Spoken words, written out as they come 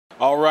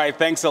All right,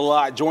 thanks a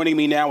lot. Joining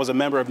me now is a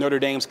member of Notre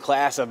Dame's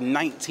class of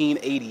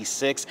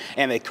 1986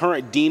 and the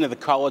current Dean of the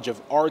College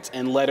of Arts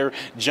and Letters,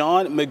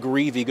 John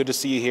McGreevy. Good to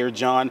see you here,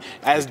 John.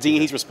 As Dean,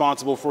 he's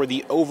responsible for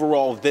the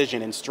overall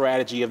vision and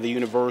strategy of the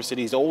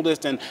university's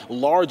oldest and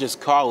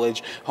largest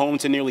college, home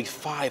to nearly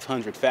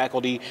 500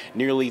 faculty,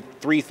 nearly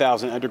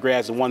 3,000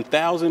 undergrads,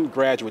 1,000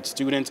 graduate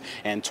students,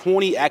 and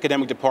 20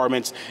 academic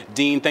departments.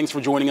 Dean, thanks for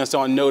joining us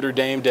on Notre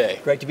Dame Day.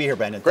 Great to be here,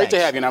 Brandon. Great Thanks.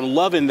 to have you, and I'm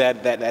loving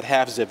that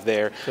half zip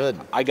there. Good.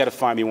 I got to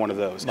find me one of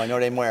those. My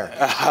Notre Dame wear.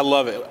 I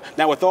love it.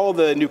 Now, with all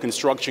the new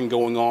construction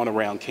going on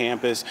around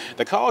campus,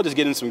 the college is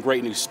getting some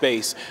great new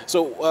space.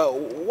 So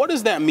what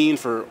does that mean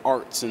for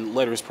arts and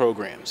letters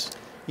programs?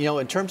 You know,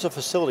 in terms of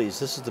facilities,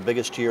 this is the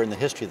biggest year in the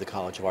history of the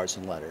College of Arts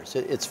and Letters.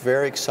 It's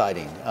very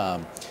exciting.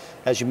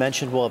 As you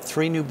mentioned, we'll have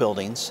 3 new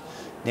buildings.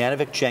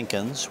 Nanovic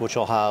Jenkins, which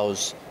will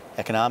house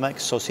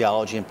economics,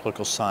 sociology, and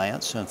political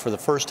science. And for the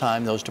first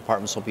time, those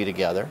departments will be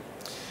together.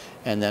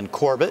 And then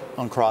Corbett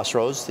on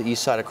Crossroads, the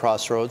east side of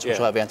Crossroads, which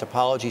will have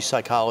anthropology,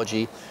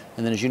 psychology,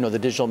 and then, as you know, the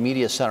Digital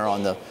Media Center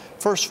on the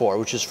first floor,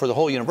 which is for the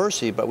whole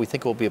university, but we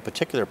think will be a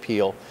particular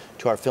appeal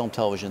to our film,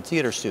 television,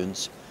 theater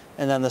students.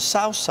 And then the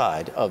south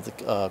side of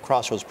the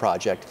Crossroads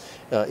project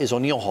is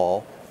O'Neill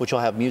Hall, which will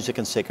have music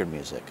and sacred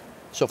music.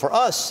 So for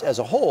us as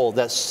a whole,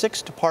 that's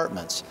 6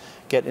 departments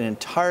get an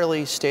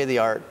entirely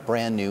state-of-the-art,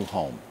 brand new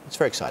home. It's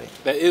very exciting.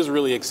 That is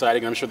really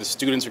exciting. I'm sure the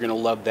students are going to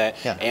love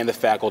that, and the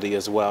faculty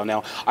as well.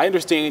 Now, I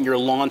understand you're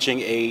launching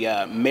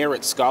a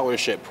merit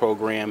scholarship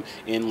program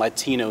in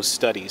Latino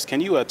studies. Can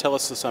you tell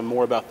us some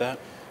more about that?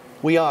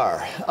 We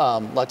are.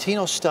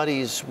 Latino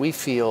studies, we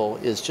feel,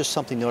 is just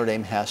something Notre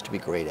Dame has to be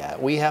great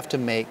at. We have to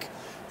make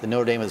the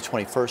Notre Dame of the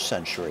 21st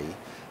century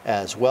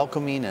as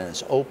welcoming and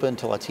as open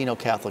to Latino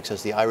Catholics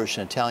as the Irish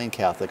and Italian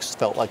Catholics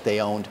felt like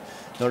they owned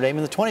Notre Dame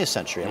in the 20th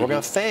century. And we're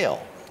going to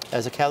fail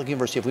as a Catholic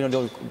university if we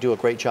don't do a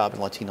great job in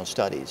Latino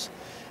studies.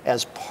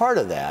 As part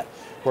of that,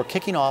 we're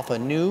kicking off a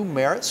new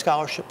merit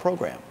scholarship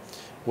program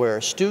where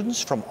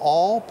students from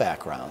all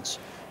backgrounds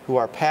who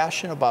are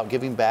passionate about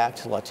giving back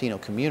to the Latino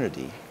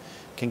community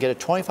can get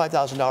a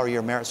 $25,000 a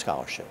year merit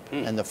scholarship.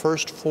 And the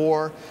first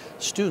 4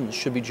 students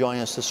should be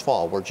joining us this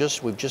fall. We've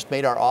just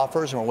made our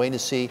offers, and we're waiting to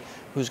see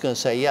who's going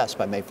to say yes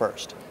by May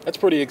 1st. That's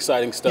pretty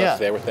exciting stuff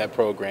there with that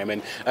program,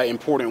 and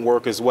important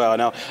work as well.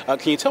 Now,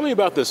 can you tell me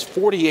about this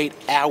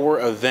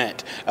 48-hour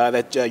event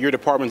that your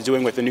department's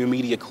doing with the new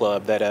media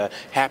club that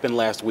happened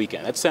last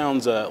weekend? That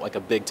sounds like a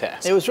big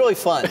task. It was really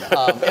fun.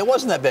 It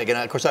wasn't that big, and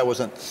of course I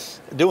wasn't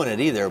doing it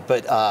either,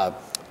 but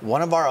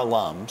one of our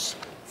alums,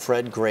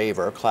 Fred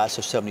Graver, class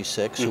of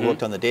 76, who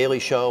worked on The Daily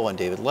Show and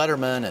David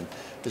Letterman and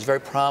was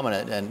very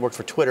prominent and worked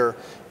for Twitter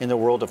in the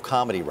world of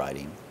comedy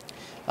writing.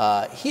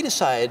 He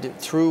decided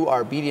through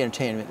our Media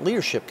Entertainment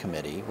Leadership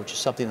Committee, which is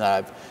something that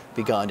I've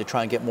begun to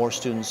try and get more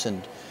students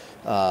and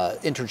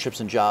internships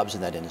and jobs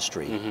in that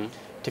industry,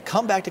 to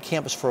come back to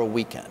campus for a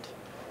weekend.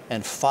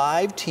 And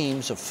 5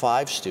 teams of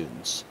 5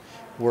 students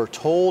were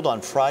told on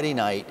Friday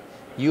night,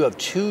 you have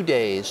 2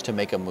 days to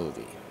make a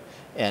movie.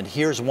 And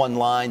here's one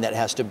line that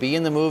has to be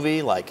in the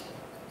movie, like,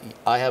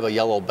 I have a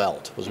yellow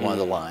belt was one of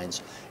the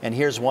lines. And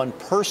here's one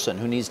person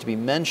who needs to be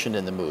mentioned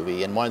in the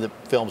movie, and one of the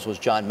films was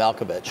John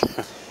Malkovich.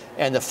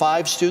 And the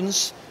 5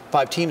 teams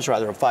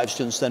of 5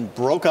 students then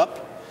broke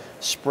up,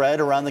 spread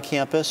around the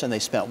campus, and they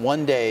spent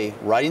 1 day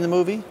writing the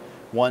movie,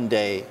 1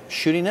 day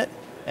shooting it,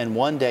 and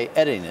 1 day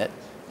editing it.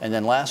 And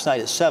then last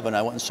night at 7,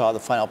 I went and saw the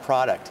final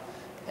product.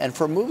 And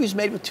for movies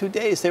made with 2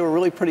 days, they were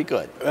really pretty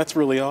good. That's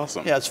really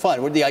awesome. Yeah, it's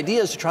fun. The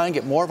idea is to try and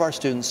get more of our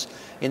students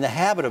in the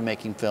habit of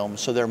making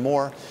films so they're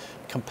more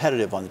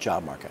competitive on the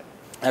job market.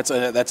 That's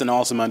an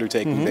awesome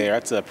undertaking there.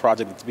 That's a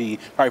project that's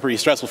probably pretty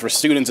stressful for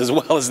students as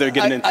well as they're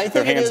getting their hands dirty.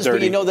 I think it is,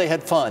 but you know, they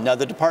had fun. Now,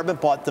 the department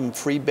bought them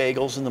free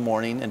bagels in the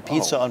morning and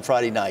pizza on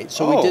Friday night.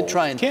 So we did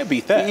try and... Can't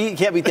beat that.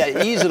 Can't beat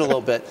that. Ease it a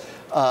little bit.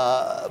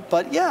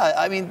 But yeah,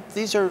 I mean,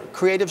 these are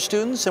creative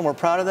students, and we're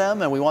proud of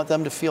them, and we want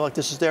them to feel like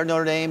this is their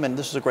Notre Dame, and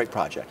this is a great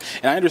project.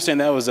 And I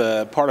understand that was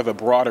a part of a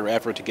broader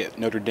effort to get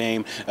Notre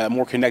Dame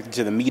more connected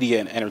to the media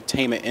and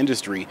entertainment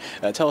industry.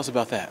 Tell us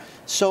about that.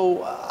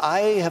 So I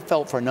have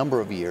felt for a number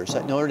of years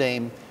that Notre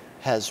Dame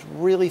has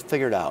really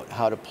figured out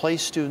how to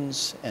place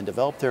students and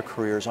develop their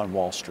careers on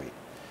Wall Street.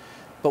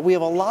 But we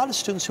have a lot of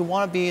students who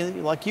want to be,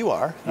 like you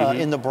are,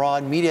 in the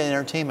broad media and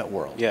entertainment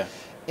world. Yeah.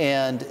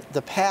 And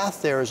the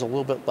path there is a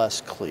little bit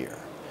less clear.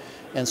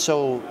 And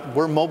so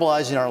we're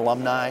mobilizing our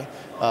alumni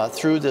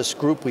through this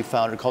group we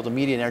founded called the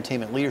Media and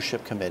Entertainment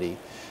Leadership Committee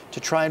to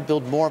try and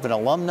build more of an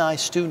alumni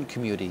student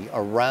community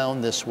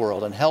around this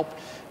world and help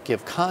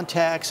give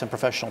contacts and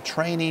professional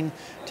training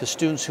to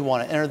students who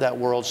want to enter that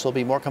world so they'll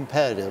be more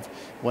competitive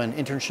when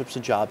internships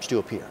and jobs do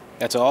appear.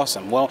 That's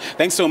awesome. Well,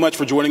 thanks so much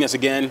for joining us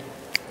again.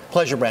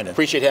 Pleasure, Brandon.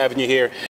 Appreciate having you here.